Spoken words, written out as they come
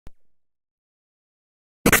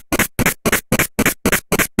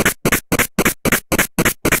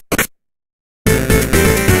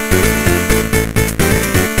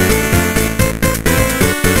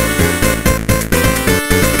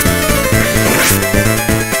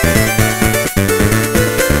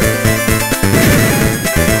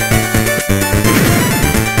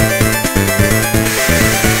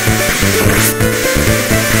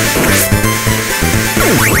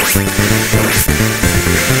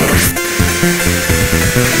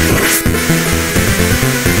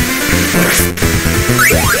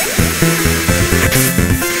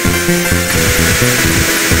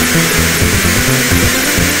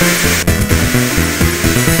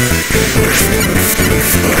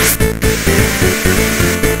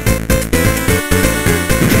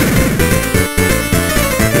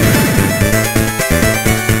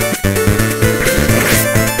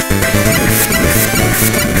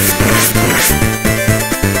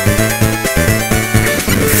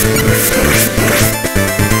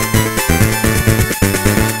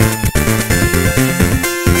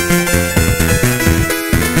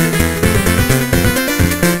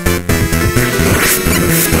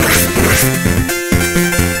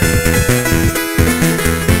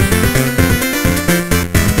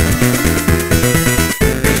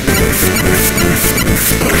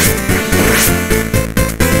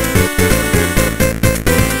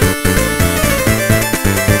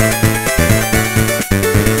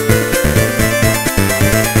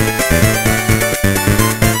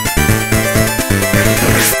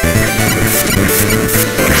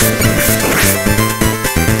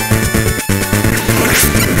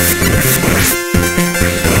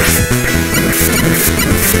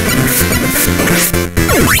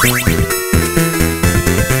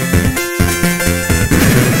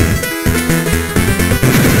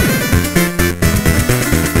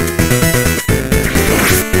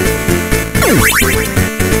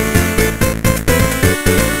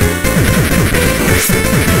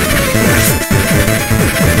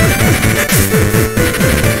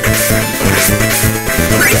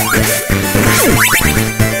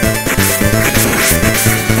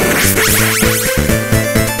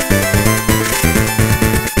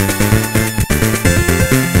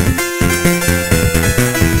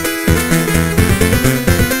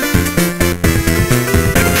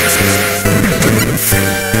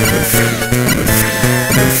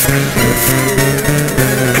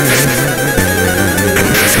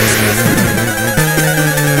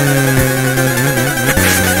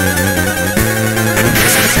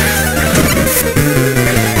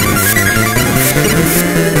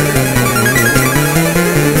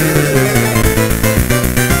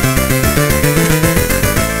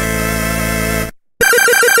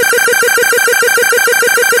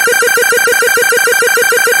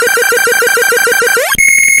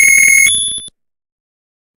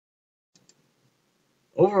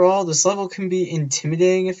Overall, this level can be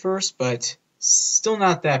intimidating at first, but still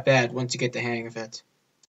not that bad once you get the hang of it.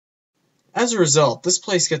 As a result, this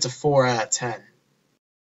place gets a 4 out of 10.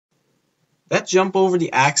 That jump over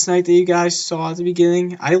the Axe Knight that you guys saw at the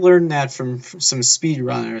beginning, I learned that from some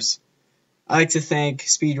speedrunners. I like to thank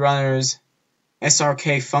speedrunners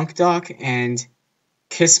SRK Funkdoc and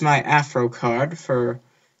Kiss My Afro Card for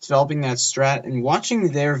developing that strat, and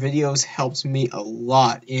watching their videos helped me a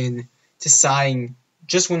lot in deciding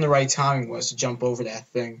just when the right timing was to jump over that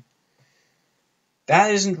thing.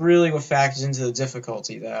 That isn't really what factors into the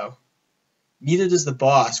difficulty, though. Neither does the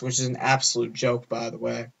boss, which is an absolute joke, by the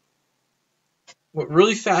way. What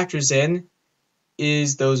really factors in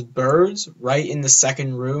is those birds right in the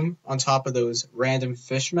second room on top of those random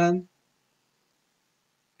fishmen,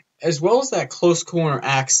 as well as that close corner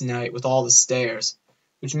Axe Knight with all the stairs,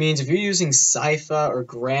 which means if you're using Sypha or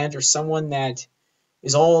Grant or someone that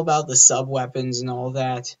is all about the sub-weapons and all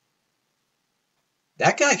that,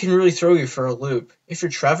 that guy can really throw you for a loop. If you're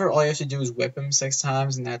Trevor, all you have to do is whip him 6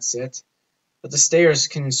 times and that's it. But the stairs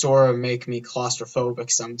can sort of make me claustrophobic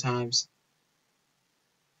sometimes.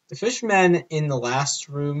 The fishmen in the last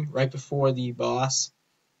room, right before the boss,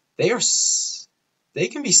 they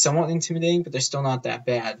can be somewhat intimidating, but they're still not that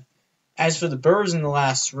bad. As for the birds in the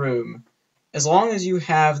last room, as long as you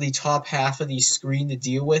have the top half of the screen to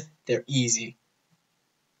deal with, they're easy.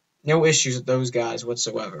 No issues with those guys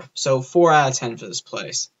whatsoever. So 4 out of 10 for this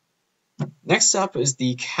place. Next up is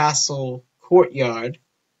the castle courtyard.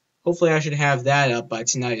 Hopefully I should have that up by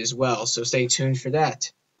tonight as well, so stay tuned for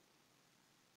that.